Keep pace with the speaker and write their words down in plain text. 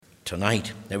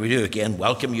tonight. Now we do again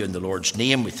welcome you in the Lord's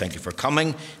name. We thank you for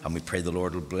coming, and we pray the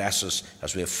Lord will bless us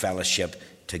as we have fellowship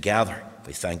together.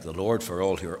 We thank the Lord for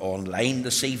all who are online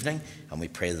this evening, and we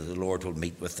pray that the Lord will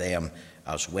meet with them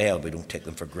as well. We don't take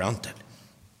them for granted.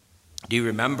 Do you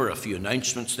remember a few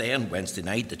announcements then? Wednesday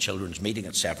night, the children's meeting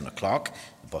at 7 o'clock.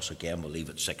 The bus again will leave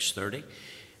at 6:30.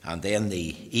 And then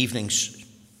the evening's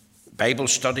Bible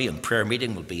study and prayer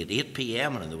meeting will be at 8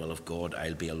 p.m. and in the will of God,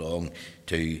 I'll be along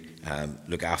to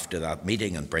look after that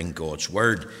meeting and bring God's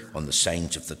word on the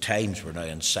signs of the times. We're now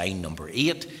in sign number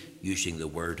 8, using the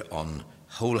word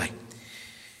unholy.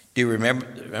 Do you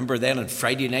remember then on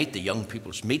Friday night, the young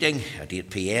people's meeting at 8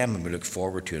 p.m. and we look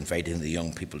forward to inviting the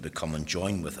young people to come and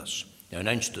join with us. Now,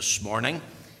 announced this morning,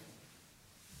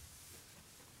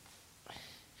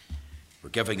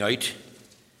 we're giving out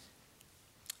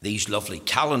these lovely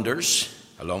calendars,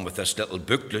 along with this little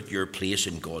booklet, Your Place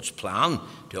in God's Plan,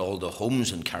 to all the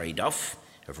homes in Carryduff.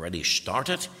 Have already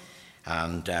started.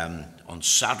 And on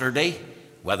Saturday,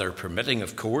 weather permitting,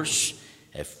 of course,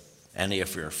 if any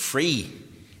of you are free,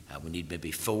 we need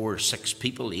maybe 4 or 6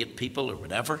 people, 8 people or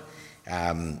whatever.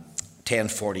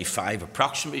 10:45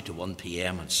 approximately to 1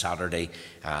 p.m. on Saturday,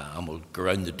 and we'll go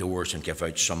around the doors and give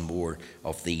out some more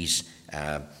of these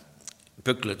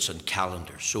booklets and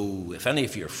calendars. So if any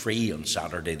of you are free on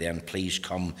Saturday, then please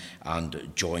come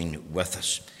and join with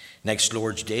us. Next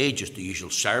Lord's Day, just the usual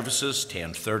services,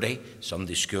 10:30,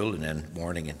 Sunday school, and then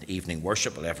morning and evening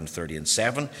worship, 11:30 and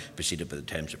 7, preceded by the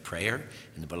times of prayer.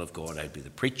 In the will of God, I'll be the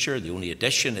preacher. The only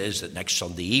addition is that next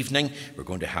Sunday evening, we're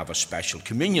going to have a special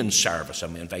communion service,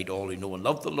 and we invite all who know and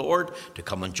love the Lord to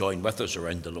come and join with us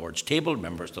around the Lord's table.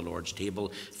 Remember, it's the Lord's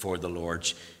table for the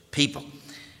Lord's people.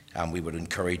 And we would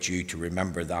encourage you to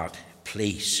remember that,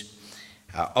 please.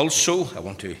 Also, I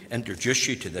want to introduce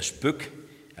you to this book,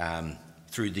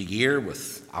 Through the Year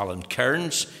with Alan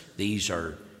Cairns. These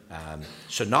are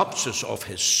synopsis of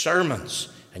his sermons,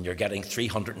 and you're getting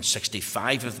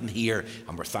 365 of them here,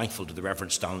 and we're thankful to the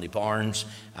Reverend Stanley Barnes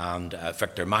and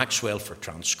Victor Maxwell for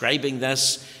transcribing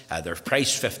this. They're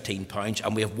priced £15,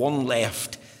 and we have one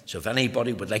left. So if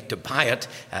anybody would like to buy it,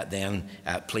 then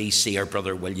please see our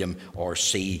brother William or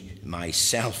see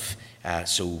myself.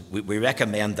 So we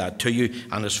recommend that to you.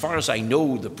 And as far as I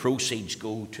know, the proceeds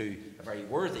go to a very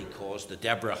worthy cause, the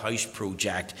Deborah House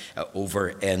Project over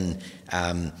in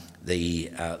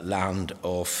the land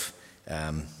of,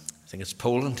 I think it's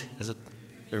Poland, is it?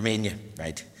 Romania,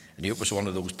 right. I knew it was one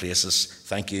of those places.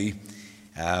 Thank you.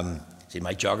 See,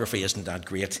 my geography isn't that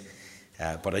great.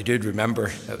 But I did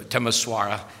remember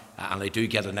Timisoara, and I do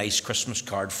get a nice Christmas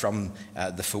card from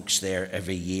the folks there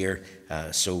every year.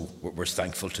 So we're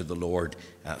thankful to the Lord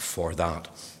for that.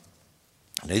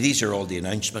 Now, these are all the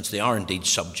announcements. They are indeed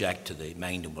subject to the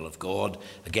mind and will of God.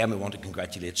 Again, we want to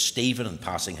congratulate Stephen on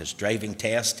passing his driving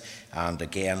test. And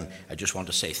again, I just want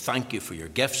to say thank you for your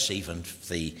gifts, even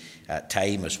the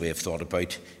time as we have thought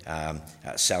about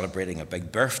celebrating a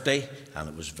big birthday. And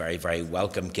it was a very, very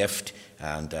welcome gift.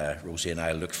 And Rosie and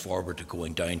I look forward to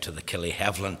going down to the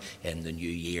Killyhevlin in the new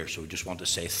year. So we just want to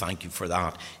say thank you for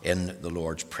that in the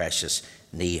Lord's precious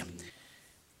name.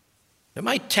 Now,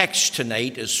 my text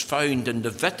tonight is found in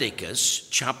Leviticus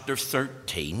chapter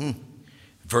 13,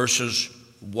 verses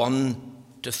 1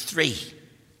 to 3.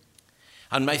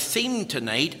 And my theme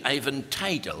tonight I've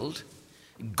entitled,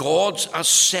 God's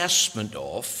Assessment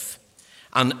of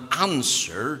and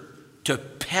Answer to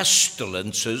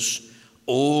Pestilences,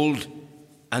 Old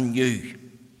and New.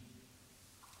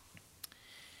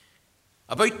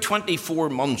 About 24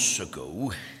 months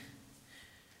ago,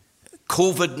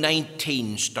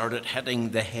 COVID-19 started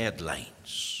hitting the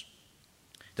headlines.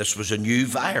 This was a new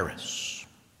virus.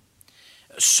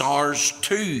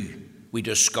 SARS-2, we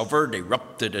discovered,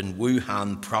 erupted in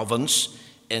Wuhan province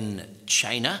in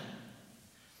China.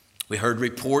 We heard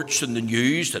reports in the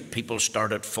news that people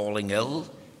started falling ill.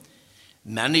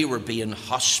 Many were being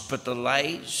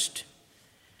hospitalized,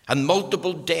 and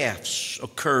multiple deaths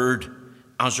occurred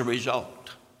as a result.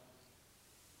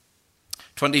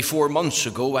 24 months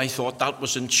ago, I thought that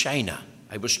was in China.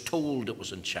 I was told it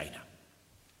was in China.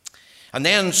 And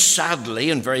then sadly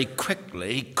and very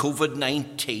quickly,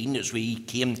 COVID-19, as we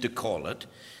came to call it,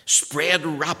 spread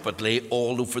rapidly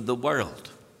all over the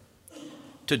world.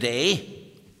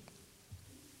 Today,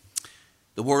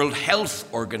 the World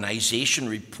Health Organization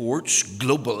reports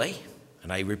globally,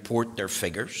 and I report their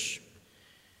figures,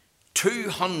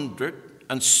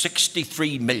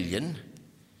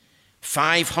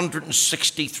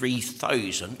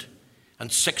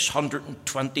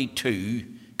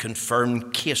 263,563,622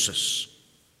 confirmed cases,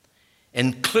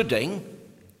 including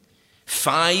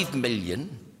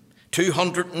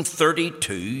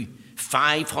 5,232,5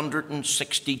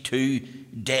 562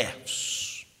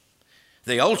 deaths.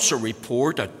 They also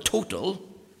report a total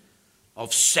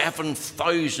of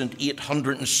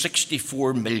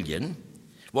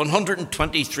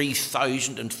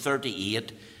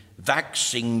 7,864,123,038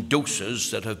 vaccine doses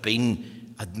that have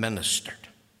been administered.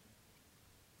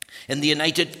 In the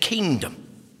United Kingdom,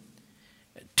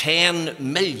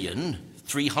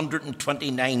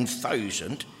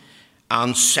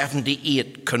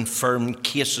 10,329,078 confirmed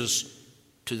cases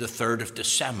to the 3rd of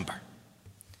December,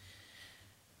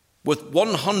 with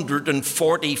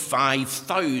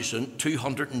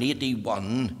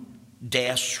 145,281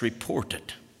 deaths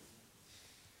reported.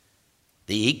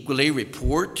 They equally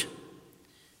report,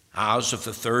 as of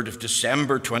the 3rd of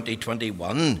December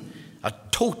 2021, a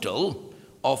total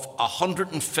of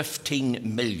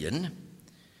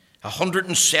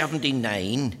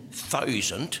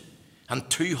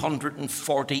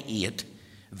 115,179,248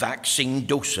 vaccine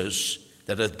doses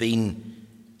that have been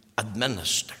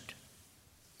administered.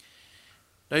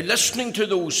 Now, listening to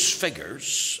those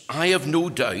figures, I have no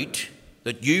doubt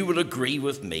that you will agree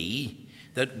with me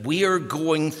that we are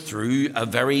going through a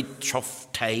very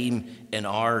tough time in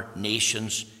our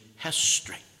nation's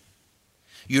history.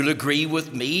 You'll agree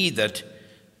with me that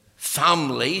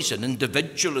families and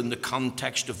individuals in the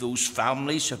context of those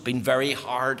families have been very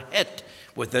hard hit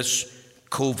with this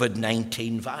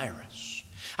COVID-19 virus.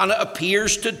 And it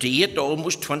appears to date,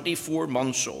 almost 24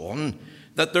 months on,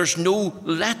 that there's no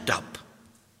let-up.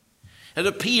 It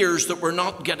appears that we're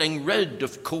not getting rid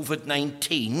of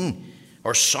COVID-19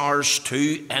 or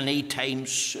SARS-2 anytime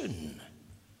soon.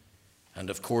 And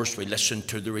of course, we listen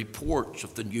to the reports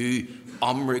of the new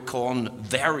Omicron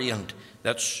variant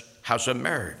that has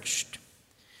emerged.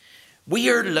 We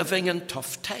are living in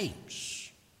tough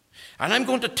times. And I'm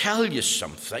going to tell you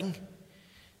something,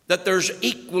 that there's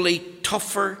equally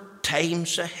tougher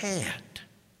times ahead.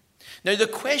 Now, the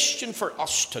question for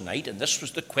us tonight, and this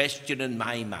was the question in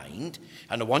my mind,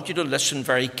 and I want you to listen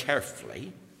very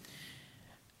carefully.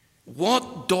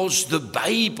 What does the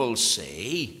Bible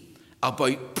say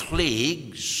about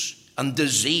plagues and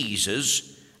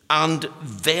diseases and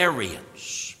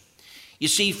variants? You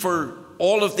see, for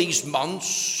all of these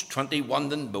months,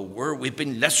 21 and more, we've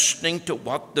been listening to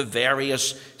what the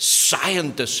various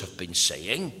scientists have been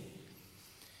saying.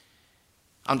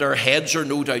 And our heads are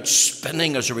no doubt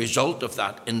spinning as a result of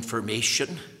that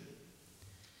information.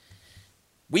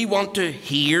 We want to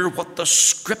hear what the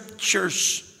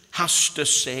Scriptures has to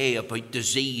say about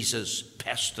diseases,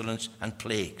 pestilence, and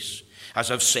plagues.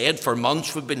 As I've said, for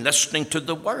months we've been listening to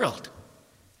the world.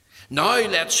 Now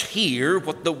let's hear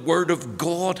what the Word of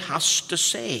God has to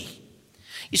say.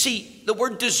 You see, the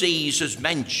word disease is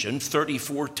mentioned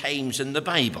 34 times in the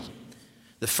Bible.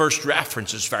 The first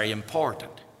reference is very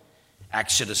important.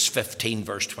 Exodus 15,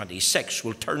 verse 26.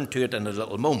 We'll turn to it in a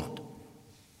little moment.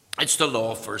 It's the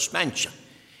law of first mention.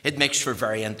 It makes for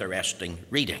very interesting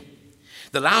reading.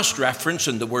 The last reference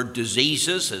in the word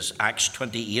diseases is Acts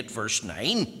 28, verse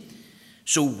 9.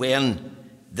 So when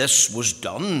this was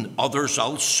done, others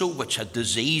also which had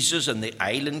diseases in the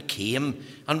island came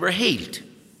and were healed.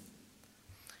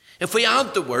 If we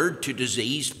add the word to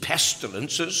disease,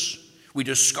 pestilences, we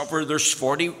discover there's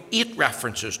 48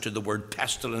 references to the word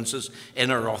pestilences in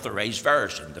our Authorized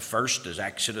Version. The first is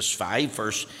Exodus 5,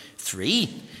 verse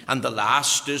 3, and the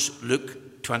last is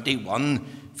Luke 21,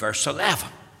 verse 11.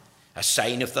 A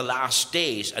sign of the last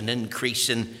days, an increase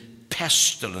in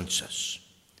pestilences.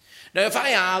 Now, if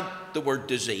I add the word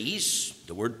disease,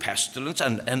 the word pestilence,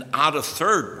 and add a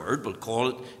third word, we'll call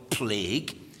it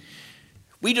plague,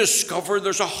 we discover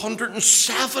there's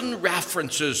 107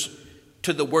 references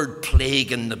to the word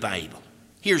plague in the Bible.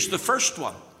 Here's the first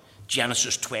one,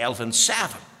 Genesis 12 and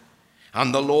 7.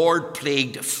 And the Lord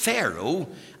plagued Pharaoh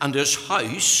and his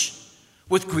house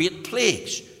with great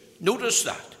plagues. Notice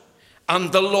that.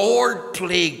 And the Lord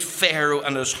plagued Pharaoh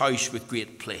and his house with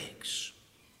great plagues.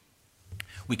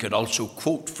 We could also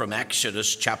quote from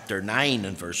Exodus chapter 9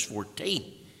 and verse 14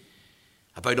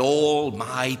 about all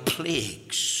my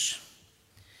plagues.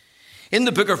 In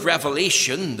the book of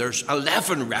Revelation, there's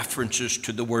 11 references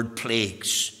to the word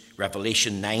plagues.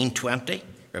 Revelation 9:20,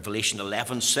 Revelation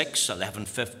 11:6,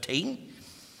 11:15,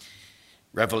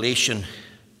 Revelation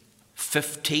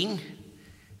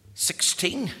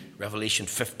 15:16, Revelation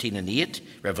 15 and 8,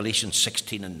 Revelation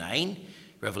 16 and 9,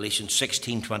 Revelation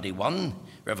 16:21,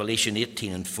 Revelation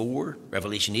 18 and 4,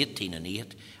 Revelation 18 and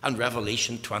 8, and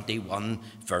Revelation 21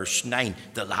 verse 9,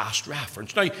 the last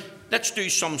reference. Now, let's do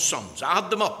some sums. Add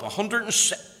them up.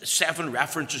 107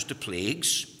 references to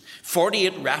plagues,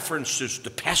 48 references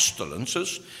to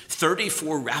pestilences,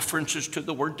 34 references to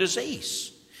the word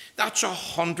disease. That's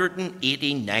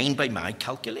 189 by my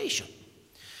calculation.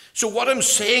 So what I'm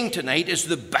saying tonight is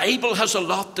the Bible has a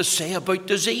lot to say about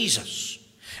diseases,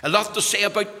 a lot to say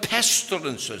about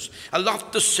pestilences, a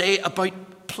lot to say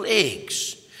about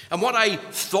plagues. And what I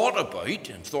thought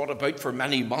about for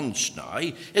many months now,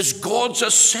 is God's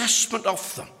assessment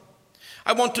of them.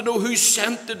 I want to know who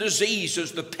sent the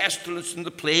diseases, the pestilence and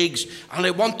the plagues, and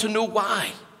I want to know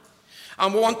why.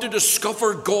 And we want to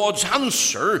discover God's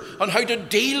answer on how to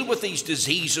deal with these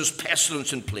diseases,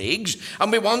 pestilence and plagues.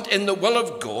 And we want, in the will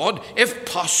of God,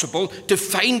 if possible, to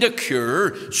find a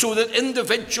cure so that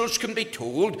individuals can be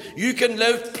told, you can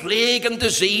live plague and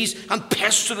disease and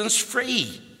pestilence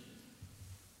free.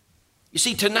 You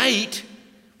see, tonight,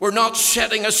 we're not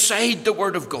setting aside the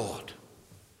Word of God.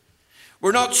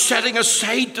 We're not setting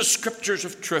aside the Scriptures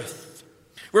of truth.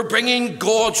 We're bringing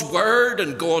God's Word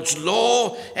and God's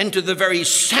law into the very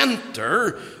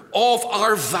center of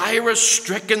our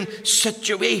virus-stricken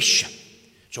situation.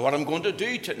 So what I'm going to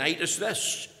do tonight is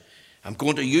this. I'm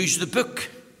going to use the book,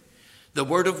 the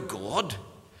Word of God,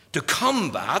 to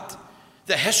combat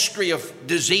the history of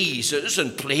diseases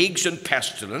and plagues and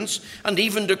pestilence, and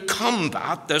even to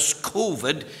combat this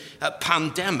COVID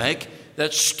pandemic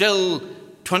that's still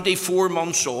 24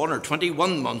 months on, or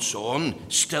 21 months on,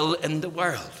 still in the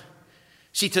world.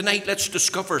 See, tonight let's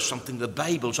discover something. The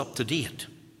Bible's up to date.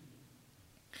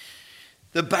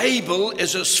 The Bible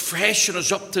is as fresh and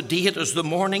as up to date as the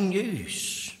morning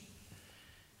news.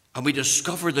 And we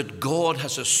discover that God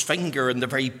has his finger in the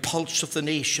very pulse of the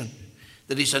nation,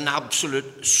 that he's in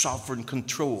absolute sovereign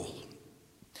control.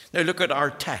 Now look at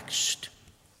our text.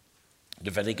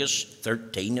 Leviticus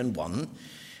 13:1.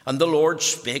 And the Lord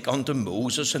spake unto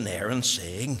Moses and Aaron,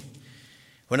 saying,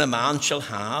 when a man shall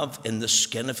have in the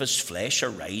skin of his flesh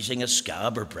arising a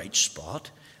scab or bright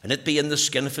spot, and it be in the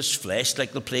skin of his flesh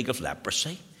like the plague of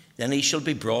leprosy, then he shall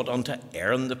be brought unto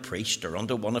Aaron the priest, or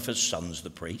unto one of his sons the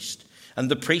priest. And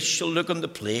the priest shall look on the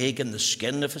plague in the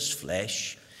skin of his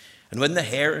flesh. And when the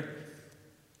hair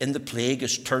in the plague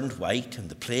is turned white, and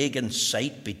the plague in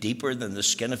sight be deeper than the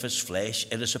skin of his flesh,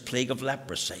 it is a plague of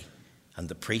leprosy. And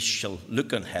the priest shall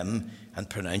look on him and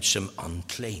pronounce him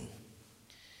unclean.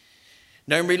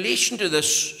 Now, in relation to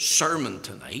this sermon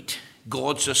tonight,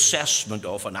 God's assessment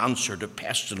of an answer to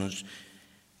pestilence,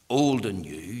 old and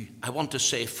new, I want to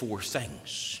say four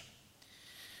things.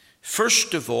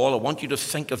 First of all, I want you to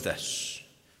think of this: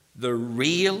 the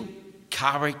real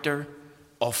character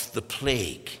of the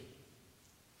plague.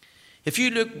 If you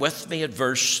look with me at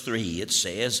verse 3, it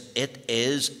says, it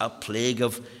is a plague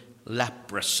of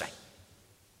leprosy.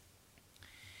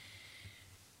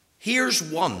 Here's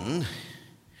one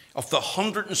of the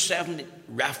 170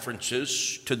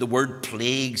 references to the word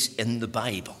plagues in the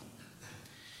Bible.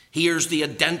 Here's the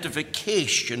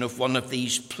identification of one of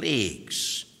these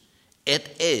plagues.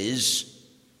 It is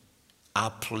a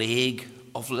plague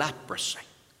of leprosy.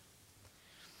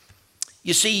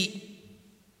 You see,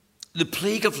 the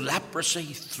plague of leprosy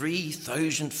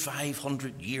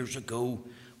 3,500 years ago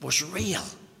was real.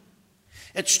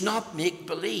 It's not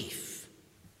make-believe.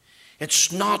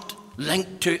 It's not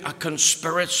linked to a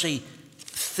conspiracy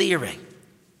theory.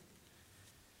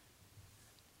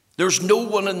 There's no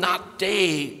one in that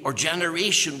day or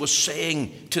generation was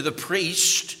saying to the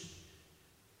priest,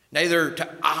 neither to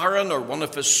Aaron or one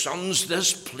of his sons,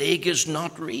 this plague is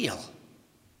not real.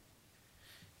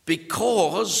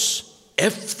 Because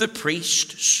if the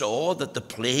priest saw that the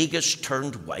plague is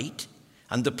turned white,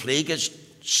 and the plague is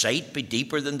sight be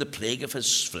deeper than the plague of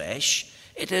his flesh,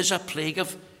 it is a plague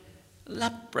of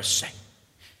leprosy.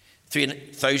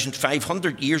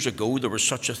 3,500 years ago, there was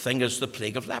such a thing as the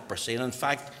plague of leprosy. And in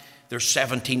fact, there's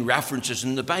 17 references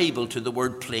in the Bible to the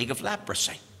word plague of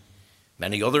leprosy.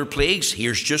 Many other plagues,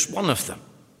 here's just one of them.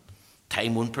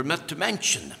 Time won't permit to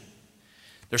mention them.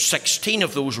 There's 16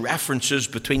 of those references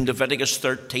between Leviticus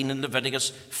 13 and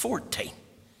Leviticus 14.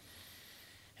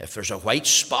 If there's a white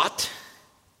spot,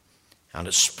 and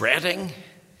it's spreading,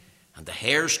 and the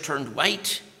hair's turned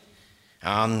white,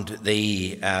 and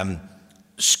the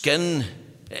skin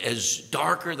is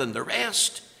darker than the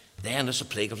rest, then it's a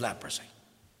plague of leprosy.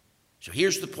 So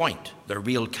here's the point, the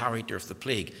real character of the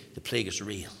plague. The plague is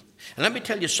real. And let me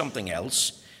tell you something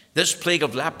else. This plague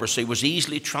of leprosy was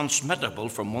easily transmittable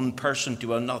from one person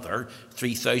to another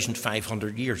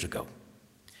 3,500 years ago.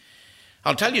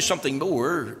 I'll tell you something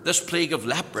more. This plague of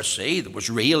leprosy that was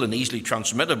real and easily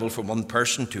transmittable from one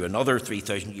person to another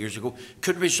 3,000 years ago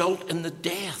could result in the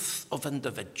death of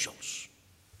individuals.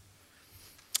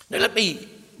 Now let me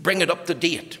bring it up to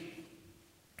date.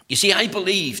 You see, I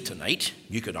believe tonight,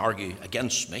 you can argue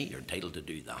against me, you're entitled to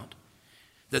do that,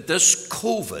 that this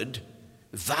COVID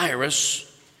virus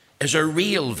is a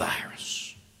real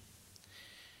virus.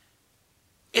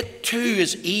 It too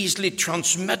is easily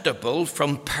transmittable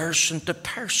from person to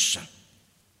person.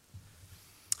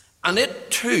 And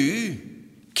it too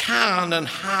can and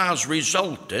has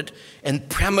resulted in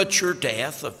premature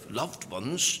death of loved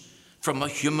ones from a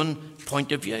human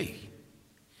point of view.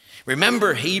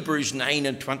 Remember, Hebrews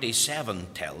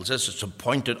 9:27 tells us it's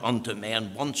appointed unto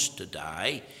men once to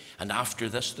die, and after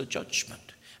this the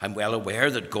judgment. I'm well aware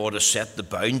that God has set the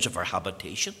bounds of our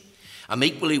habitation. I'm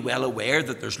equally well aware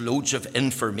that there's loads of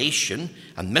information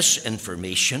and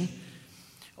misinformation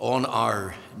on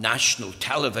our national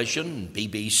television,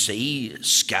 BBC,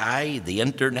 Sky, the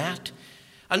internet.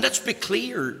 And let's be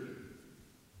clear,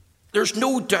 there's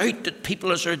no doubt that people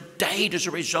have died as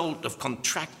a result of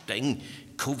contracting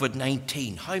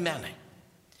COVID-19. How many?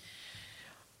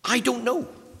 I don't know.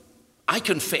 I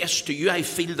confess to you, I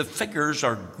feel the figures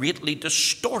are greatly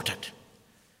distorted.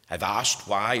 I've asked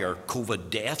why are COVID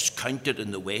deaths counted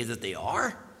in the way that they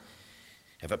are.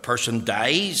 If a person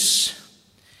dies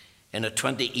in a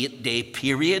 28-day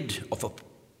period of a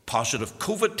positive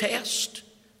COVID test,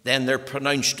 then they're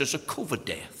pronounced as a COVID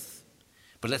death.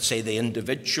 But let's say the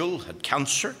individual had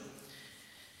cancer.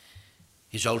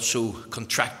 He's also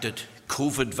contracted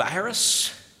COVID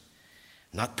virus,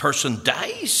 and that person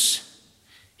dies.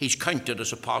 He's counted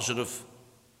as a positive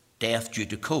death due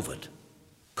to COVID.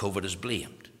 COVID is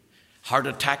blamed. Heart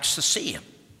attack's the same.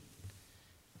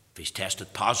 If he's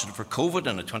tested positive for COVID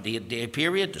in a 28-day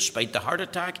period, despite the heart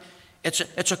attack, it's a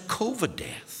COVID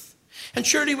death. And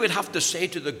surely we'd have to say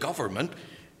to the government,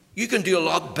 you can do a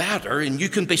lot better and you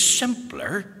can be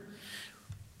simpler,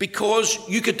 because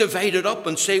you could divide it up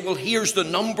and say, well, here's the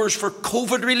numbers for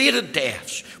COVID-related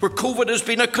deaths, where COVID has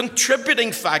been a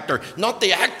contributing factor, not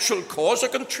the actual cause, a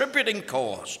contributing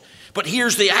cause. But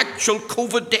here's the actual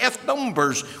COVID death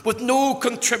numbers with no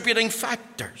contributing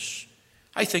factors.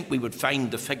 I think we would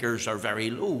find the figures are very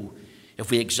low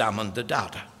if we examined the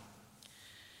data.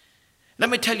 Let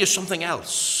me tell you something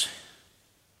else.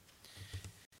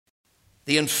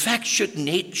 The infectious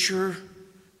nature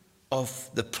of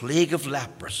the plague of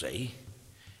leprosy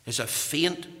is a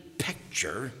faint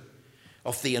picture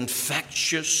of the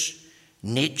infectious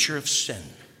nature of sin.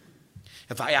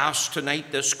 If I ask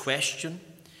tonight this question,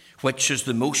 which is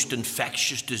the most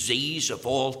infectious disease of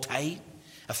all time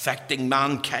affecting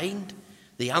mankind,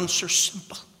 the answer's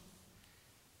simple.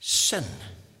 Sin.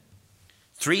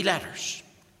 3 letters.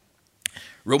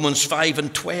 Romans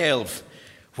 5:12.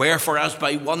 Wherefore, as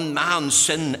by one man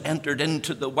sin entered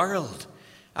into the world,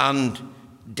 and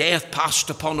death passed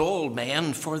upon all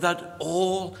men, for that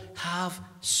all have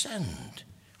sinned.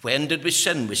 When did we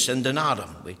sin? We sinned in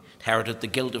Adam. We inherited the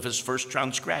guilt of his first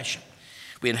transgression.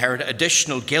 We inherit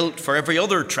additional guilt for every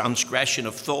other transgression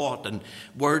of thought and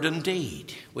word and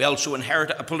deed. We also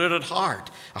inherit a polluted heart,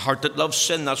 a heart that loves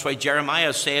sin. That's why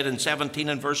Jeremiah said in 17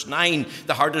 and verse 9,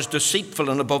 the heart is deceitful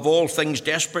and above all things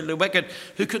desperately wicked.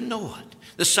 Who can know it?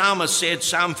 The psalmist said,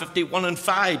 Psalm 51 and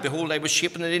 5, behold, I was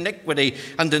shapen in iniquity,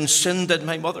 and in sin did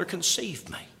my mother conceive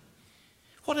me.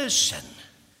 What is sin?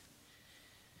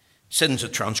 Sin's a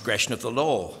transgression of the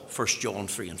law, 1 John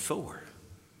 3 and 4.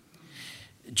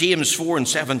 James 4 and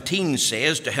 17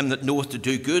 says, to him that knoweth to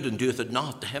do good and doeth it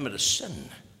not, to him it is sin.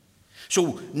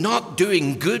 So not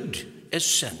doing good is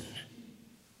sin.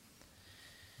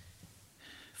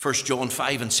 1 John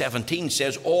 5 and 17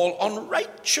 says, all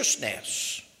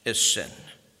unrighteousness is sin.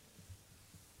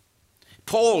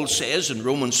 Paul says in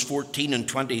Romans 14 and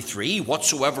 23,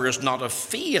 whatsoever is not of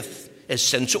faith is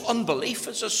sin. So unbelief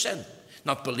is a sin.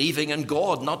 Not believing in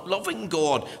God, not loving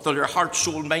God with your heart,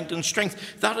 soul, mind, and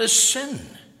strength. That is sin.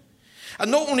 And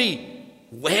not only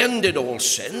when did all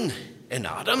sin in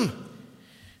Adam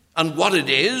and what it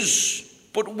is,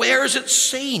 but where is it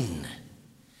seen?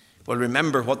 Well,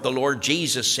 remember what the Lord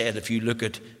Jesus said. If you look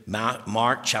at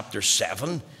Mark chapter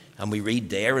 7, and we read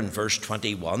there in verse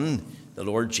 21, the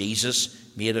Lord Jesus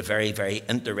made a very, very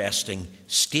interesting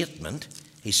statement.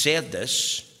 He said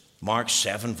this, Mark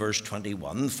 7, verse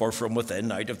 21, for from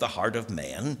within, out of the heart of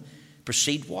man,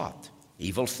 proceed what?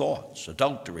 Evil thoughts,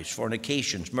 adulteries,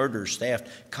 fornications, murders, theft,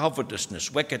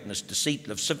 covetousness, wickedness, deceit,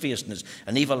 lasciviousness,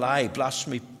 an evil eye,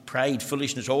 blasphemy, pride,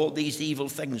 foolishness. All these evil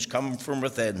things come from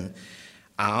within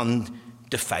and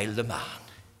defile the man.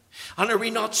 And are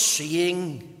we not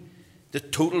seeing the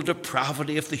total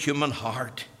depravity of the human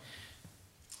heart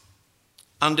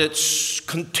and its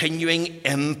continuing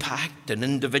impact in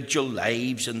individual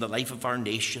lives, in the life of our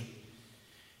nation?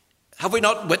 Have we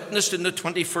not witnessed in the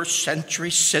 21st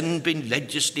century sin being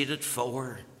legislated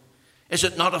for? Is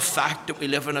it not a fact that we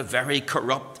live in a very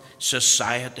corrupt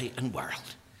society and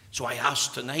world? So I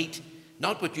ask tonight,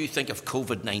 Not what you think of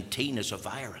COVID-19 as a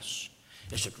virus.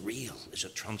 Is it real? Is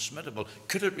it transmittable?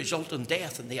 Could it result in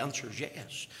death? And the answer is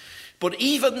yes. But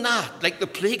even that, like the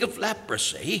plague of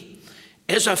leprosy,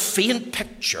 is a faint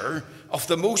picture of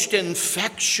the most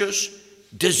infectious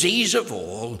disease of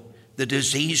all, the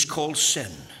disease called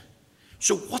sin.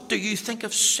 So what do you think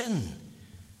of sin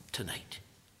tonight?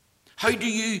 How do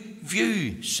you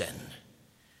view sin?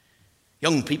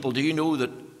 Young people, do you know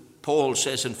that Paul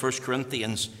says in 1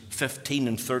 Corinthians 15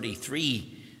 and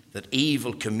 33 that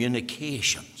evil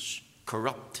communications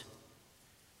corrupt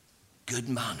good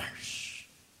manners?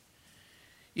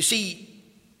 You see,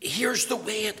 here's the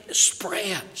way it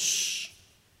spreads,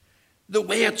 the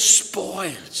way it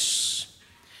spoils,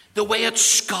 the way it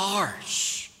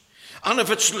scars. And if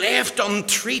it's left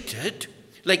untreated,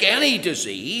 like any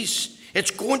disease, it's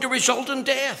going to result in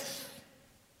death.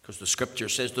 Because the scripture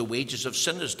says the wages of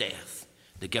sin is death.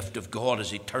 The gift of God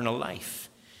is eternal life.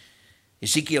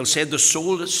 Ezekiel said, the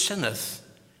soul that sinneth,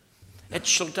 it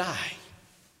shall die.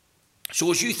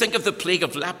 So as you think of the plague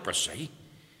of leprosy,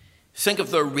 think of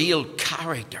the real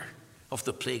character of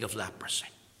the plague of leprosy.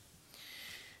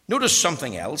 Notice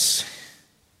something else.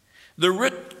 The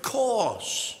root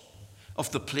cause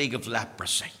of the plague of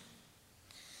leprosy.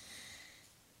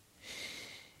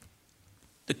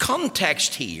 The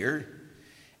context here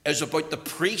is about the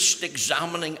priest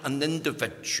examining an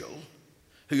individual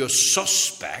who is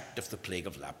suspect of the plague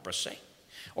of leprosy,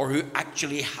 or who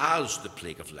actually has the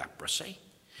plague of leprosy.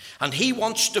 And he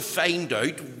wants to find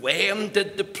out, when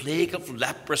did the plague of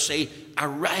leprosy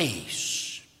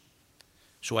arise?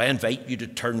 So I invite you to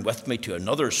turn with me to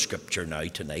another scripture now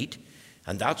tonight,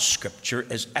 and that scripture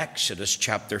is Exodus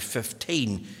chapter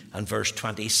 15 and verse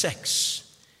 26.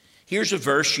 Here's a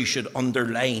verse you should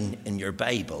underline in your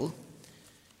Bible.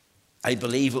 I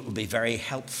believe it will be very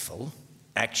helpful.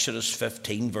 Exodus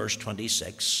 15 verse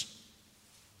 26.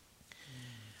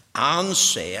 And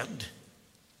said,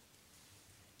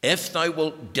 if thou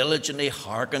wilt diligently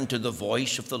hearken to the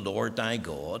voice of the Lord thy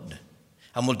God,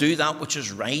 and will do that which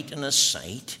is right in his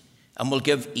sight, and will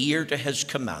give ear to his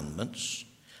commandments,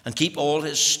 and keep all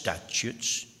his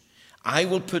statutes, I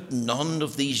will put none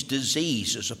of these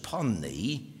diseases upon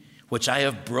thee, which I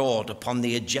have brought upon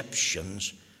the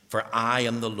Egyptians, for I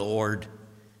am the Lord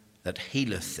that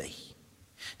healeth thee.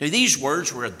 Now these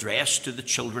words were addressed to the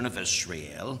children of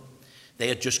Israel. They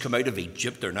had just come out of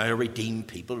Egypt. They're now a redeemed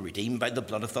people, redeemed by the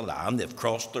blood of the Lamb. They've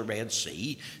crossed the Red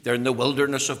Sea. They're in the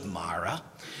wilderness of Mara.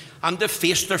 And they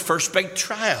faced their first big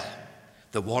trial.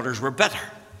 The waters were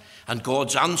bitter. And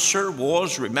God's answer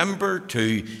was, remember,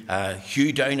 to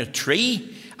hew down a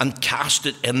tree and cast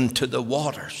it into the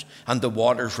waters. And the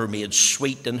waters were made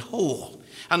sweet and whole.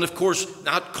 And of course,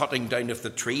 that cutting down of the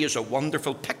tree is a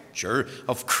wonderful picture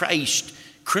of Christ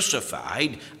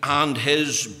crucified and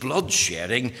his blood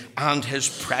shedding and his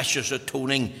precious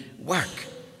atoning work.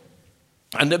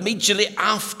 And immediately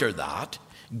after that,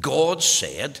 God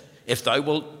said, if thou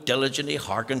wilt diligently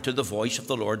hearken to the voice of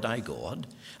the Lord thy God,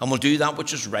 and will do that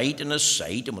which is right in his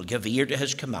sight, and will give ear to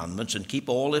his commandments, and keep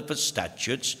all of his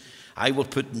statutes, I will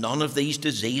put none of these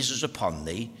diseases upon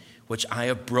thee, which I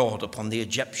have brought upon the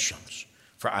Egyptians.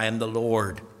 For I am the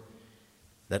Lord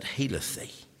that healeth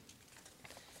thee.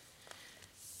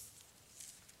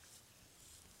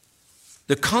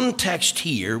 The context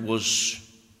here was,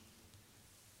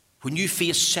 when you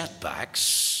face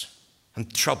setbacks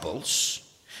and troubles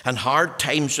and hard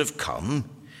times have come,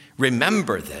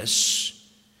 remember this,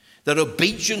 that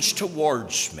obedience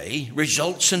towards me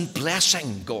results in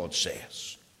blessing, God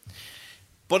says.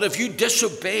 But if you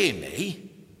disobey me,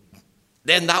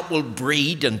 then that will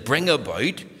breed and bring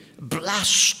about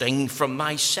blasting from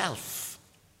myself.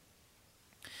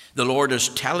 The Lord is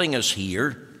telling us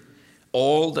here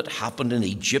all that happened in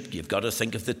Egypt. You've got to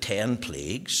think of the 10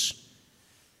 plagues.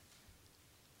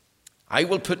 I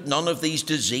will put none of these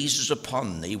diseases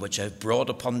upon thee, which I have brought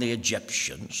upon the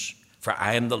Egyptians, for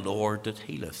I am the Lord that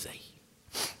healeth thee.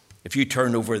 If you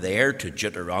turn over there to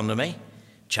Deuteronomy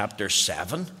chapter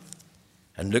 7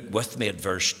 and look with me at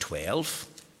verse 12,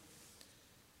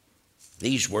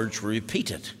 these words were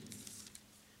repeated.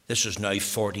 This is now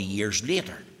 40 years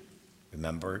later.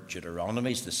 Remember,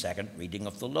 Deuteronomy is the second reading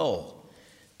of the law.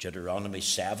 Deuteronomy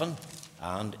 7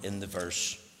 and in the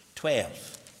verse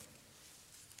 12.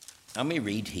 And we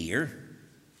read here,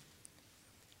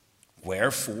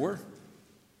 wherefore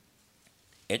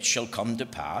it shall come to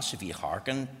pass, if ye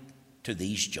hearken to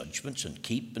these judgments and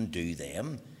keep and do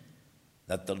them,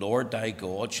 that the Lord thy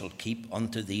God shall keep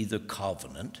unto thee the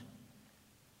covenant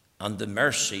and the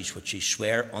mercies which he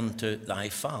sware unto thy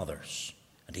fathers.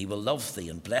 And he will love thee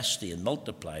and bless thee and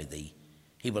multiply thee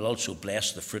He will also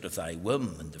bless the fruit of thy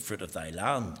womb and the fruit of thy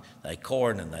land, thy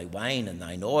corn and thy wine and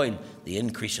thine oil, the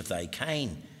increase of thy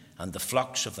kine, and the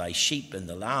flocks of thy sheep in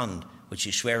the land, which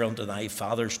he sware unto thy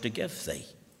fathers to give thee.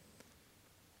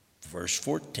 Verse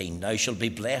 14, thou shalt be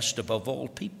blessed above all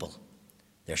people.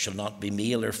 There shall not be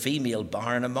male or female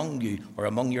barren among you or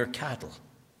among your cattle.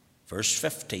 Verse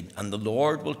 15, and the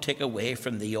Lord will take away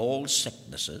from thee all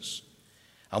sicknesses,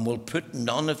 and will put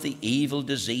none of the evil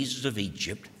diseases of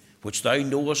Egypt, which thou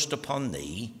knowest, upon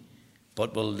thee,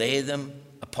 but will lay them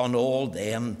upon all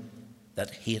them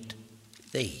that hate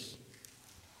thee.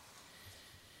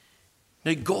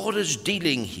 Now, God is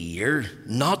dealing here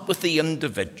not with the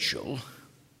individual.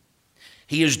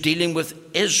 He is dealing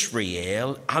with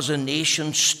Israel as a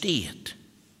nation state.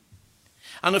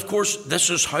 And of course, this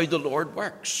is how the Lord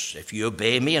works. If you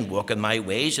obey me and walk in my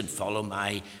ways and follow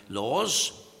my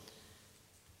laws,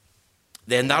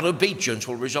 then that obedience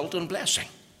will result in blessing.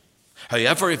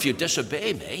 However, if you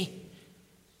disobey me,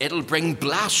 it'll bring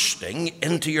blasting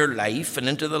into your life and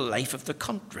into the life of the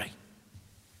country.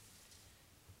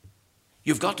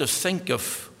 You've got to think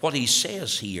of what he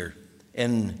says here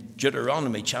in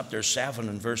Deuteronomy chapter 7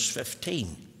 and verse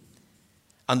 15.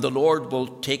 And the Lord will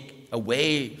take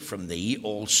away from thee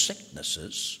all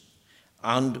sicknesses,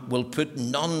 and will put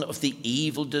none of the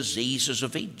evil diseases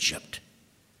of Egypt.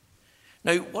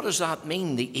 Now, what does that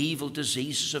mean, the evil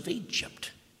diseases of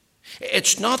Egypt?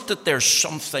 It's not that there's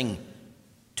something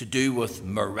to do with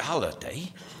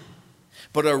morality,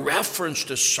 but a reference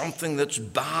to something that's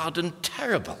bad and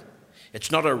terrible.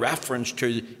 It's not a reference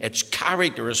to its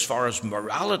character as far as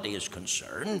morality is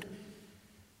concerned.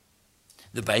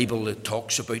 The Bible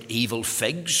talks about evil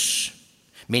figs,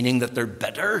 meaning that they're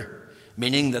bitter,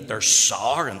 meaning that they're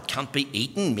sour and can't be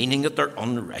eaten, meaning that they're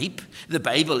unripe. The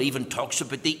Bible even talks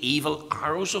about the evil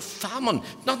arrows of famine.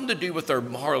 Nothing to do with their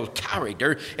moral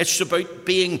character. It's about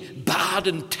being bad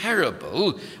and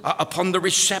terrible upon the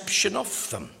reception of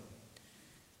them.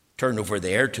 Turn over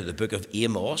there to the book of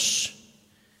Amos.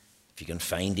 If you can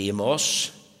find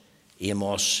Amos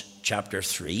chapter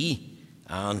 3,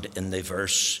 and in the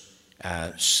verse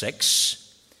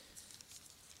 6,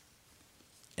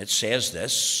 it says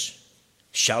this: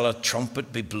 shall a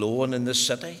trumpet be blown in the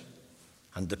city,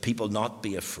 and the people not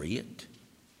be afraid?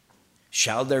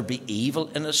 Shall there be evil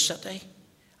in a city,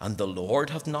 and the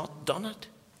Lord hath not done it?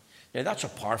 Now, that's a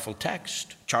powerful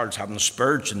text. Charles Haddon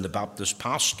Spurgeon, the Baptist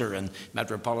pastor and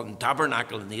Metropolitan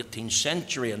Tabernacle in the 18th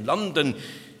century in London,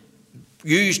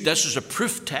 used this as a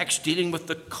proof text dealing with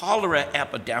the cholera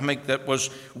epidemic that was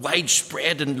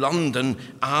widespread in London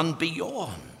and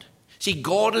beyond. See,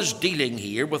 God is dealing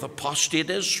here with apostate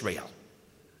Israel.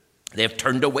 They've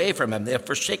turned away from him. They've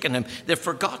forsaken him. They've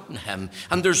forgotten him.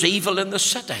 And there's evil in the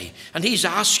city. And he's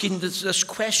asking this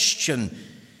question: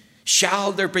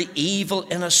 shall there be evil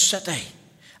in a city,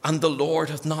 and the Lord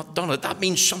hath not done it? That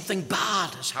means something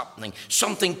bad is happening.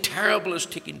 Something terrible is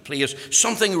taking place.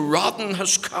 Something rotten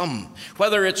has come.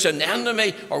 Whether it's an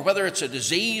enemy, or whether it's a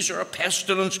disease, or a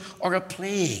pestilence, or a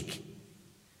plague.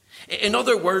 In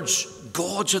other words,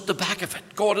 God's at the back of it.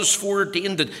 God has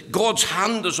foreordained it. God's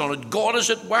hand is on it. God is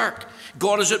at work.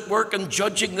 God is at work in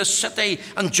judging the city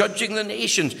and judging the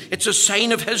nations. It's a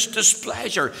sign of his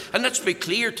displeasure. And let's be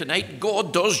clear tonight,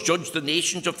 God does judge the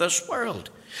nations of this world.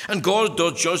 And God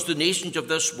does judge the nations of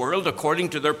this world according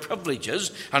to their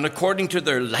privileges and according to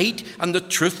their light and the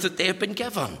truth that they have been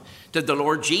given. Did the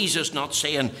Lord Jesus not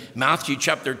say in Matthew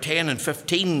chapter 10 and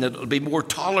 15 that it will be more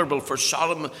tolerable for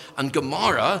Sodom and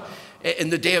Gomorrah in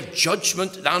the day of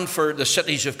judgment than for the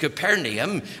cities of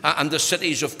Capernaum and the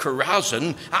cities of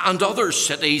Chorazin and other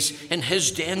cities in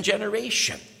his day and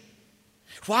generation?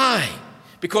 Why?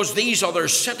 Because these other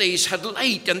cities had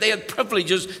light and they had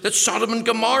privileges that Sodom and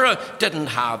Gomorrah didn't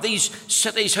have. These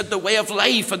cities had the way of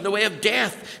life and the way of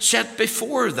death set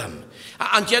before them.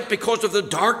 And yet, because of the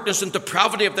darkness and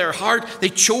depravity of their heart, they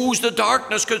chose the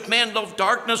darkness, because men love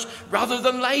darkness rather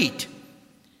than light.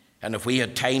 And if we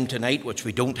had time tonight, which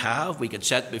we don't have, we could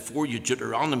set before you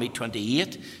Deuteronomy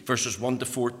 28, verses 1 to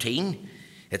 14.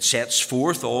 It sets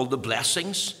forth all the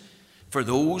blessings for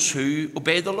those who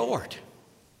obey the Lord.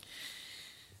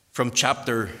 From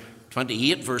chapter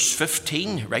 28, verse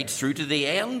 15, right through to the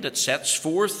end, it sets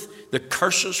forth the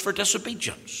curses for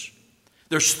disobedience.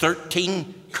 There's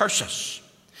 13 curses,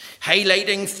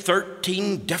 highlighting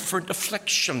 13 different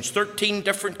afflictions, 13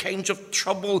 different kinds of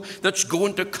trouble that's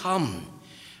going to come.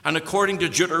 And according to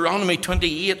Deuteronomy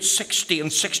 28, 60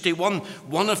 and 61,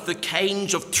 one of the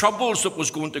kinds of troubles that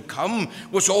was going to come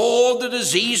was all the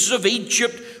diseases of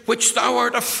Egypt which thou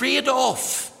art afraid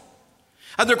of.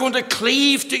 And they're going to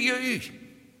cleave to you,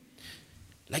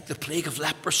 like the plague of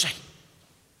leprosy.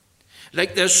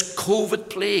 like this COVID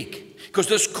plague, because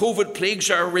this COVID plagues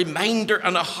are a reminder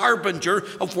and a harbinger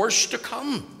of worse to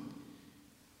come.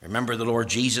 Remember, the Lord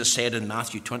Jesus said in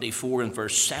Matthew 24 and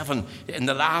verse 7, in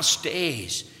the last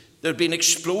days, there'll be an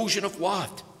explosion of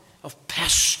what? Of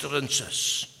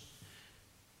pestilences.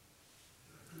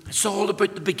 It's all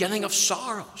about the beginning of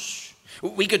sorrows.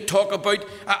 We could talk about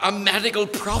a medical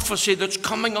prophecy that's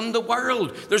coming on the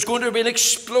world. There's going to be an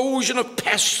explosion of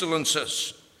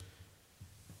pestilences.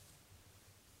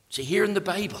 See, here in the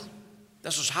Bible,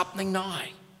 this is happening now.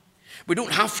 We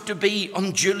don't have to be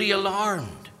unduly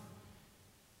alarmed.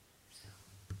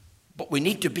 But we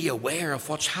need to be aware of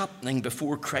what's happening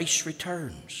before Christ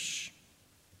returns.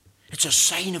 It's a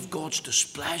sign of God's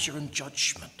displeasure and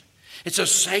judgment. It's a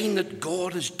sign that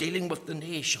God is dealing with the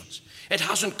nations. It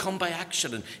hasn't come by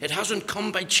accident. It hasn't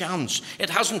come by chance.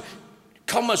 It hasn't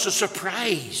come as a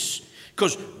surprise,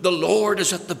 because the Lord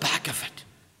is at the back of it.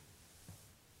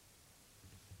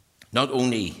 Not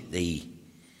only the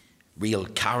real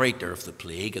character of the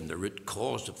plague and the root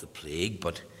cause of the plague,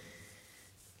 but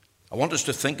I want us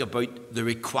to think about the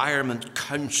requirement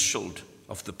counselled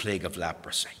of the plague of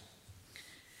leprosy.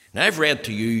 Now, I've read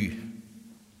to you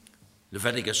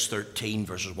Leviticus 13,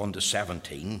 verses 1 to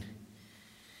 17.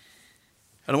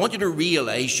 And I want you to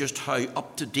realize just how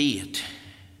up to date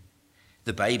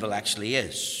the Bible actually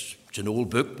is. It's an old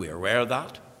book, we're aware of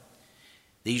that.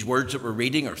 These words that we're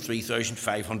reading are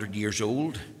 3,500 years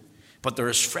old, but they're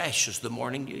as fresh as the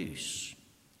morning news.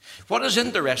 What is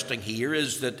interesting here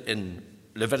is that in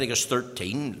Leviticus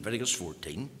 13, Leviticus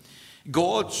 14,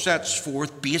 God sets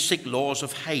forth basic laws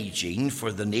of hygiene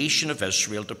for the nation of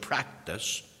Israel to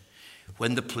practice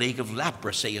when the plague of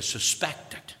leprosy is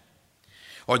suspected,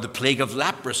 or the plague of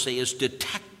leprosy is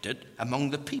detected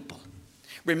among the people.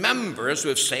 Remember, as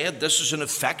we've said, this is an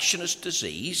infectious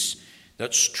disease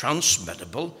that's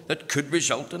transmittable, that could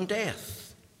result in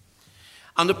death.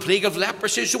 And the plague of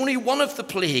leprosy is only one of the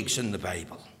plagues in the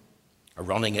Bible. A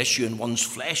running issue in one's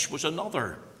flesh was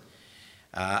another.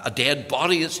 A dead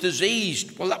body that's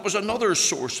diseased, well, that was another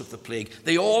source of the plague.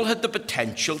 They all had the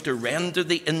potential to render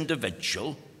the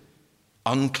individual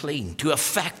unclean, to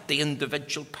affect the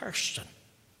individual person.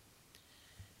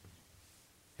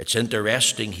 It's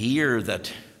interesting here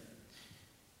that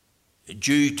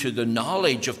due to the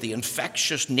knowledge of the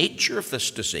infectious nature of this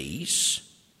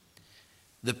disease,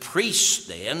 the priest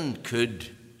then could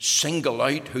single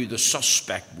out who the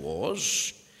suspect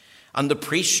was, and the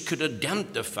priest could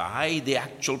identify the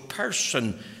actual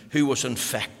person who was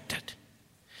infected.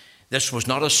 This was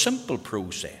not a simple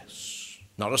process,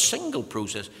 not a single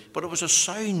process, but it was a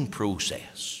sound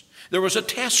process. There was a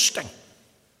testing.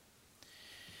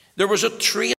 There was a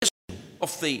tracing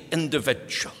of the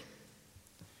individual.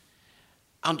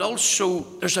 And also,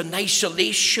 there's an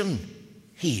isolation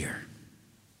here.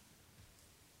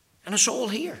 And it's all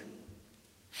here.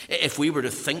 If we were to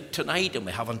think tonight, and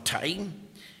we haven't time,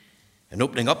 and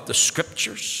opening up the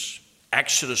scriptures,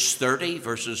 Exodus 30,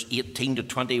 verses 18 to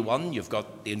 21, you've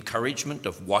got the encouragement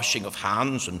of washing of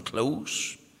hands and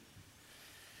clothes.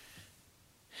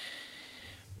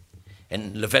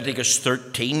 In Leviticus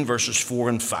 13, verses 4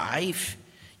 and 5,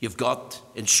 you've got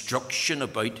instruction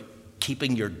about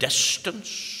keeping your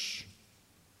distance.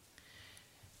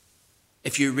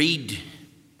 If you read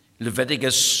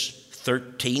Leviticus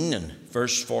 13 and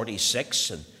verse 46,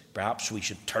 and perhaps we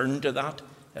should turn to that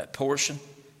portion,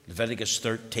 Leviticus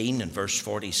 13 and verse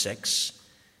 46.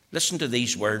 Listen to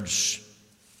these words.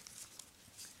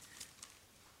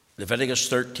 Leviticus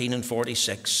 13 and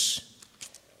 46.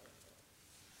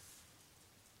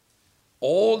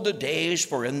 All the days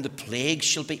wherein the plague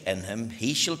shall be in him,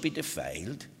 he shall be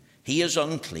defiled. He is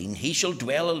unclean. He shall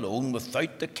dwell alone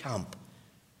without the camp,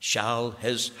 shall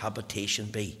his habitation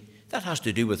be. That has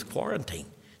to do with quarantine.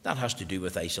 That has to do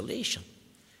with isolation.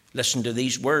 Listen to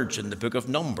these words in the book of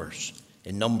Numbers,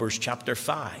 in Numbers chapter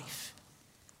 5.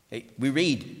 We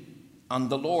read, and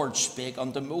the Lord spake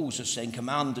unto Moses, saying,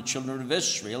 command the children of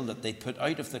Israel that they put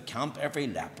out of the camp every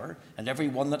leper, and every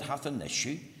one that hath an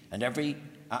issue,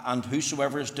 and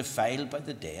whosoever is defiled by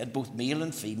the dead, both male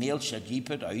and female, shall ye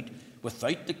put out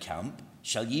without the camp,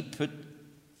 shall ye put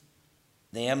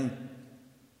them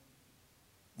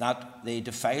that they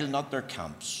defile not their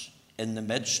camps, in the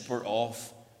midst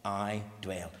whereof I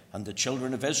dwell. And the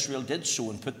children of Israel did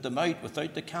so, and put them out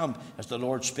without the camp, as the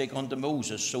Lord spake unto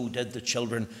Moses, so did the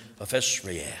children of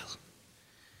Israel.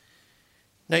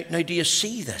 Now do you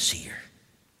see this here?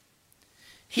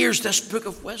 Here's this book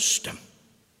of wisdom.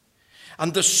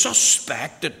 And the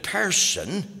suspected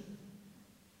person,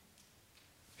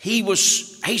 he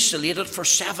was isolated for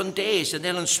 7 days and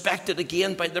then inspected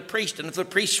again by the priest. And if the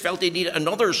priest felt he needed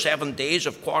another 7 days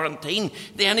of quarantine,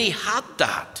 then he had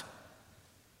that.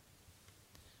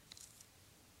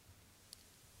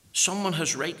 Someone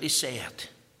has rightly said,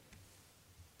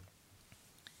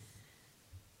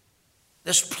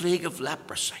 this plague of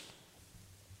leprosy,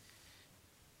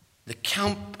 the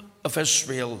camp of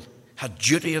Israel had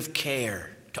duty of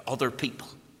care to other people,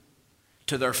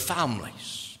 to their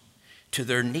families, to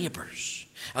their neighbours.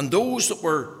 And those that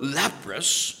were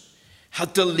leprous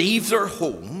had to leave their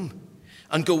home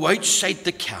and go outside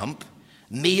the camp,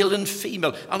 male and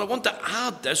female. And I want to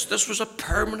add this was a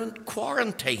permanent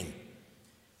quarantine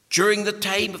during the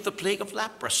time of the plague of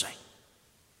leprosy.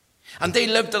 And they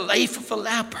lived the life of a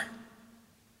leper.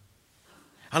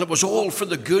 And it was all for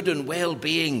the good and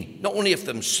well-being, not only of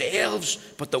themselves,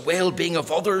 but the well-being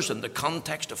of others in the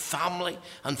context of family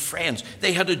and friends.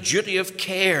 They had a duty of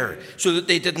care so that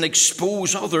they didn't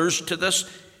expose others to this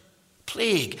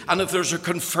plague. And if there's a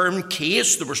confirmed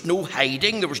case, there was no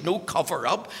hiding, there was no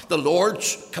cover-up. The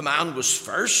Lord's command was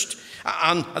first,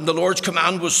 and the Lord's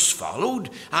command was followed,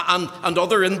 and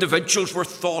other individuals were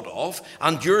thought of.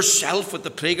 And yourself with the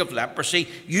plague of leprosy,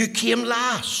 you came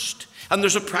last. And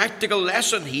there's a practical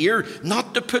lesson here,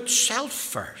 not to put self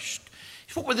first.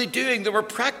 What were they doing? They were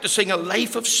practicing a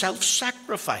life of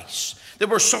self-sacrifice. They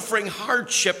were suffering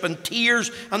hardship and tears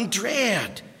and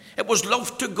dread. It was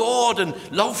love to God and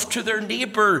love to their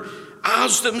neighbour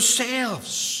as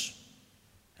themselves.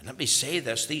 And let me say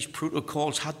this, these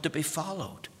protocols had to be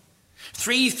followed.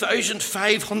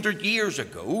 3,500 years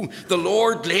ago, the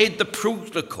Lord laid the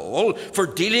protocol for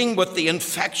dealing with the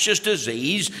infectious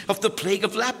disease of the plague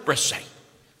of leprosy.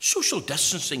 Social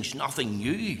distancing is nothing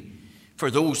new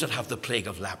for those that have the plague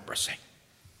of leprosy.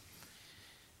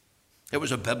 It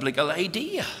was a biblical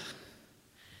idea.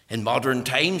 In modern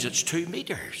times, it's 2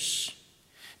 meters.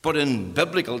 But in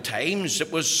biblical times,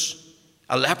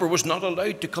 a leper was not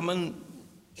allowed to come in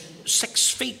 6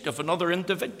 feet of another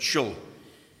individual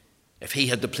if he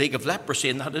had the plague of leprosy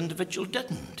and that individual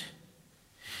didn't.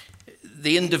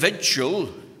 The individual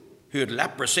who had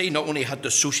leprosy not only had to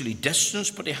socially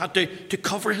distance, but he had to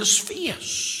cover his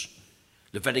face.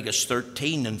 Leviticus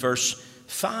 13 and verse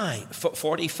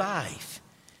 45.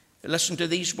 Listen to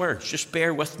these words. Just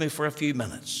bear with me for a few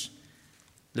minutes.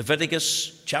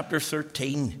 Leviticus chapter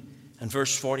 13 and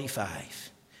verse 45.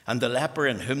 And the leper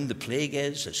in whom the plague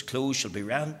is, his clothes shall be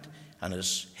rent, and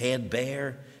his head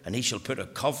bare, and he shall put a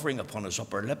covering upon his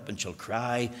upper lip, and shall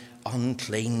cry,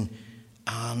 unclean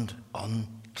and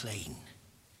unclean.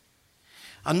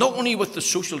 And not only with the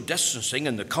social distancing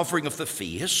and the covering of the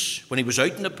face, when he was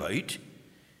out and about,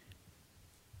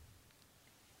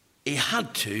 he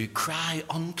had to cry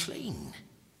unclean.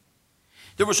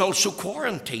 There was also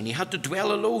quarantine. He had to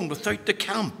dwell alone without the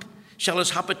camp. Shall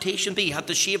his habitation be? He had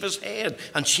to shave his head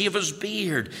and shave his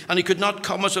beard. And he could not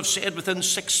come, as I've said, within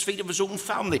 6 feet of his own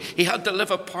family. He had to live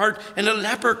apart in a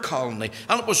leper colony.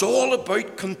 And it was all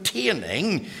about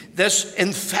containing this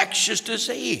infectious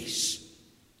disease.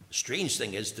 The strange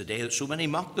thing is today that so many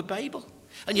mock the Bible.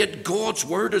 And yet God's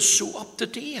word is so up to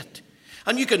date.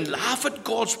 And you can laugh at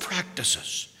God's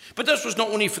practices. But this was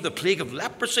not only for the plague of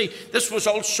leprosy, this was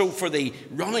also for the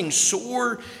running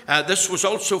sore. This was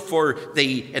also for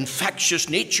the infectious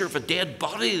nature of a dead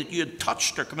body that you had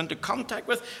touched or come into contact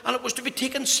with. And it was to be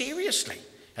taken seriously.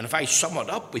 And if I sum it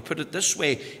up, we put it this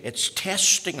way, it's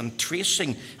testing and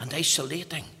tracing and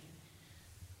isolating.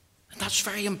 And that's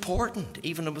very important,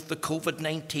 even with the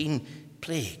COVID-19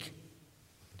 plague.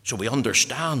 So we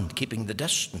understand keeping the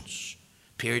distance,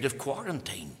 period of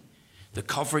quarantine, the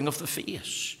covering of the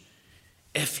face,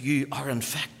 if you are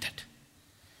infected.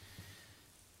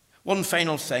 One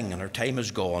final thing, and our time is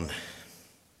gone.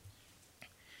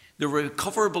 The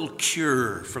recoverable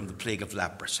cure from the plague of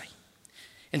leprosy.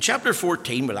 In chapter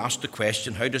 14, we'll ask the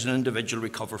question, how does an individual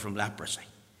recover from leprosy?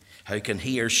 How can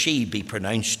he or she be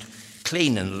pronounced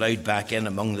clean and allowed back in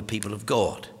among the people of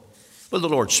God? Well, the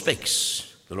Lord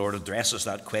speaks. The Lord addresses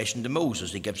that question to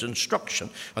Moses. He gives instruction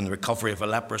on the recovery of a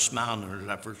leprous man or a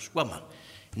leprous woman.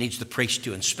 He needs the priest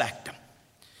to inspect him.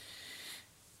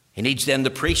 He needs then the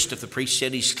priest, if the priest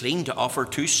said he's clean, to offer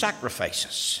 2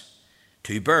 sacrifices.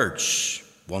 2 birds.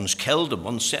 One's killed and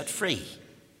one's set free.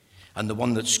 And the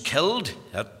one that's killed,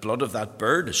 that blood of that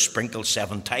bird is sprinkled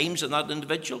 7 times on that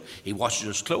individual. He washes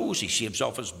his clothes, he shaves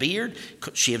off his beard,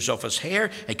 shaves off his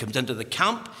hair. He comes into the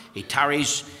camp, he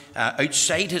tarries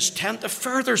outside his tent a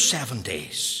further 7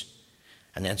 days.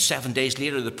 And then 7 days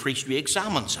later, the priest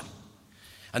re-examines him.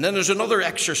 And then there's another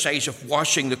exercise of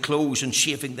washing the clothes and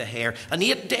shaving the hair. And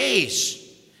 8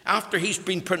 days after he's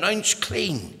been pronounced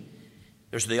clean,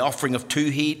 There's the offering of 2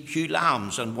 ewe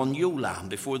lambs and 1 ewe lamb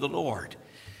before the Lord.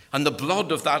 And the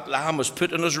blood of that lamb was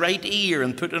put in his right ear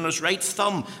and put in his right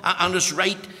thumb and his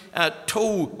right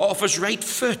toe off his right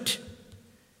foot.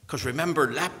 Because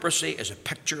remember, leprosy is a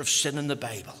picture of sin in the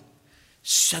Bible.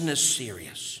 Sin is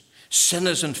serious. Sin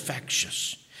is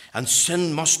infectious. And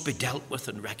sin must be dealt with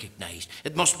and recognized.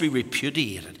 It must be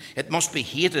repudiated. It must be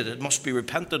hated. It must be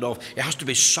repented of. It has to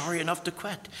be sorry enough to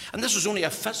quit. And this is only a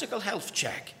physical health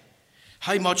check.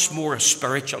 How much more a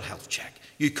spiritual health check?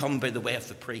 You come by the way of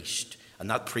the priest, and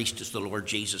that priest is the Lord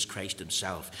Jesus Christ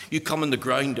himself. You come in the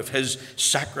ground of his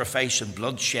sacrifice and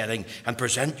blood shedding and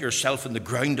present yourself in the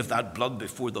ground of that blood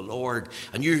before the Lord.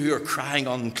 And you who are crying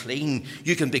unclean,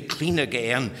 you can be clean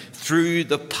again through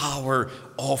the power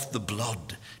of the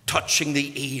blood. Touching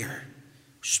the ear,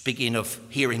 speaking of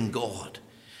hearing God.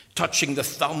 Touching the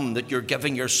thumb, that you're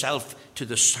giving yourself to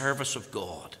the service of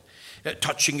God.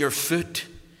 Touching your foot,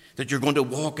 that you're going to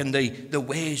walk in the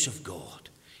ways of God.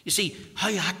 You see, how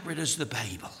accurate is the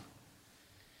Bible?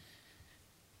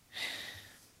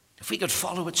 If we could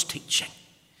follow its teaching,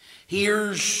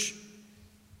 here's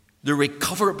the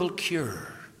recoverable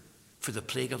cure for the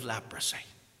plague of leprosy.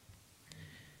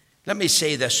 Let me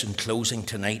say this in closing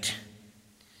tonight.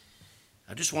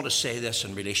 I just want to say this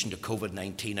in relation to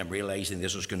COVID-19. I'm realizing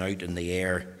this is going out in the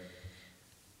air.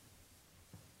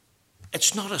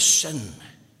 It's not a sin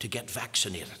to get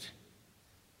vaccinated.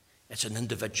 It's an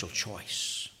individual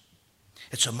choice.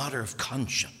 It's a matter of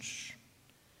conscience.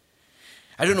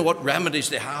 I don't know what remedies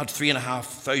they had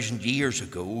 3,500 years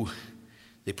ago.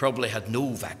 They probably had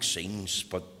no vaccines,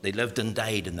 but they lived and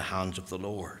died in the hands of the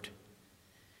Lord.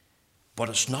 But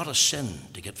it's not a sin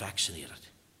to get vaccinated.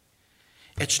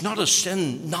 It's not a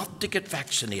sin not to get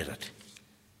vaccinated.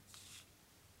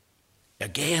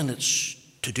 Again, it's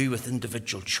to do with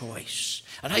individual choice.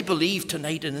 And I believe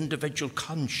tonight in individual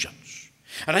conscience.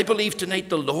 And I believe tonight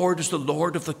the Lord is the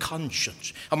Lord of the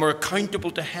conscience. And we're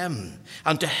accountable to him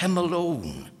and to him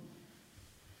alone.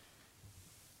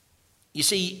 You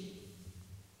see,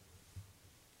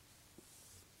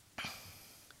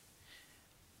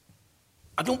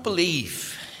 I don't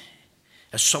believe,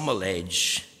 as some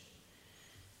allege,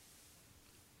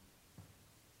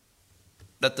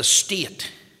 that the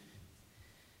state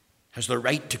has the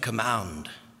right to command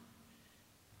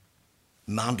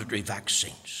mandatory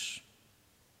vaccines.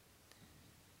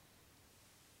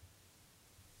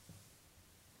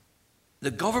 The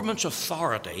government's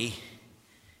authority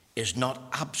is not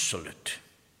absolute.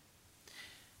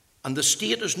 And the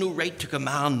state has no right to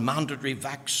command mandatory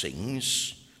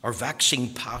vaccines or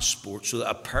vaccine passports so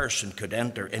that a person could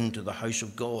enter into the house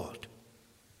of God.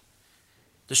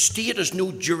 The state has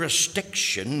no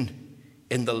jurisdiction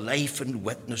in the life and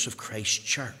witness of Christ's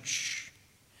church.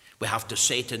 We have to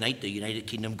say tonight the United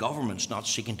Kingdom government's not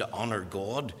seeking to honour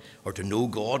God or to know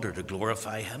God or to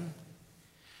glorify him.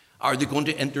 Are they going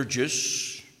to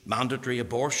introduce mandatory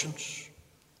abortions?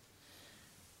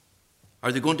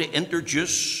 Are they going to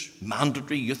introduce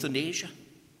mandatory euthanasia?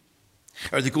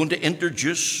 Are they going to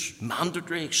introduce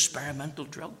mandatory experimental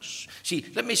drugs? See,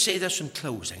 let me say this in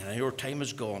closing, and I know our time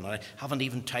is gone, and I haven't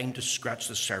even time to scratch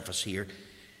the surface here.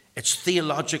 It's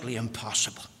theologically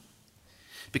impossible,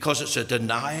 because it's a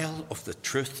denial of the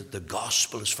truth that the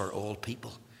gospel is for all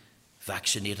people,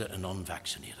 vaccinated and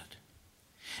unvaccinated.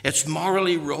 It's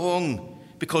morally wrong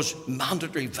because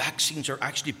mandatory vaccines are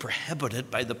actually prohibited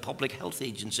by the Public Health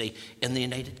Agency in the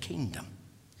United Kingdom.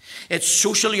 It's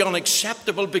socially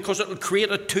unacceptable because it will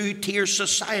create a two-tier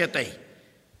society.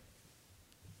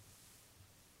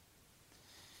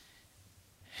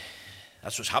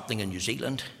 That's what's happening in New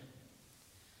Zealand.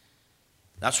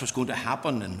 That's what's going to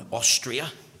happen in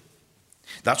Austria.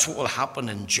 That's what will happen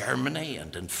in Germany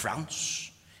and in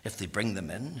France if they bring them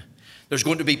in. There's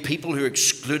going to be people who are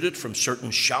excluded from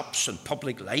certain shops and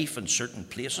public life in certain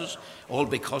places, all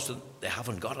because they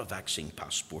haven't got a vaccine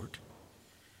passport.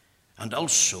 And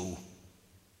also,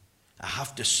 I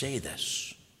have to say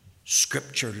this,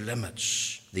 Scripture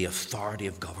limits the authority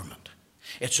of government.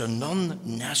 It's an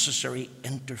unnecessary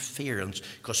interference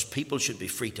because people should be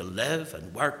free to live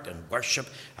and work and worship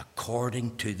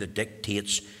according to the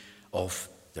dictates of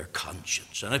their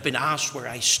conscience. And I've been asked where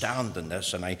I stand in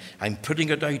this, and I'm putting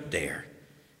it out there.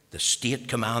 The state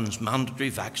commands mandatory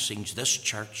vaccines. This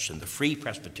church and the Free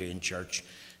Presbyterian Church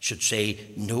should say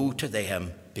no to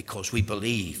them because we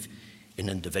believe in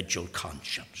individual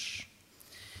conscience.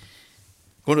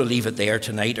 I'm going to leave it there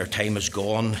tonight. Our time is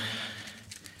gone.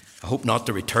 I hope not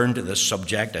to return to this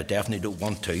subject. I definitely don't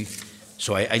want to.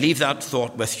 So I leave that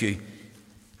thought with you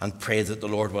and pray that the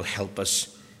Lord will help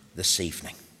us this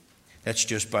evening. Let's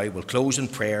just bow. We'll close in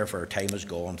prayer for our time is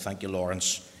gone. Thank you,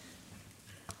 Lawrence.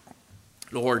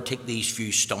 Lord, take these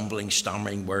few stumbling,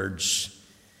 stammering words.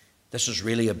 This is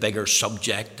really a bigger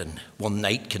subject than one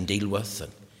night can deal with.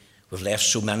 And we've left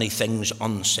so many things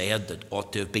unsaid that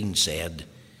ought to have been said.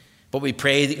 But we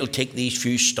pray that you'll take these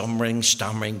few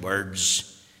stammering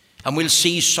words, and we'll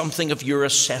see something of your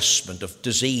assessment of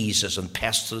diseases and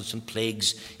pestilence and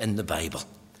plagues in the Bible.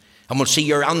 And we'll see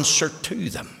your answer to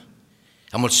them.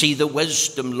 And we'll see the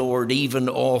wisdom, Lord, even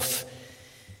of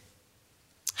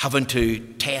having to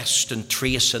test and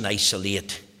trace and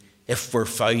isolate if we're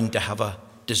found to have a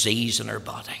disease in our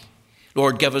body.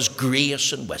 Lord, give us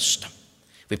grace and wisdom.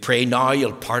 We pray now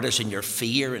you'll part us in your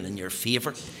fear and in your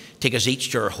favour. Take us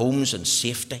each to our homes in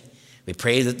safety. We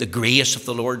pray that the grace of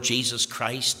the Lord Jesus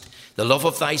Christ, the love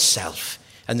of thyself,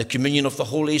 and the communion of the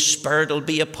Holy Spirit will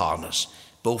be upon us,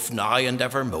 both now and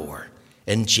evermore.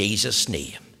 In Jesus'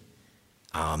 name,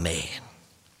 amen.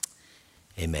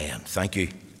 Amen. Thank you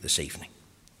this evening.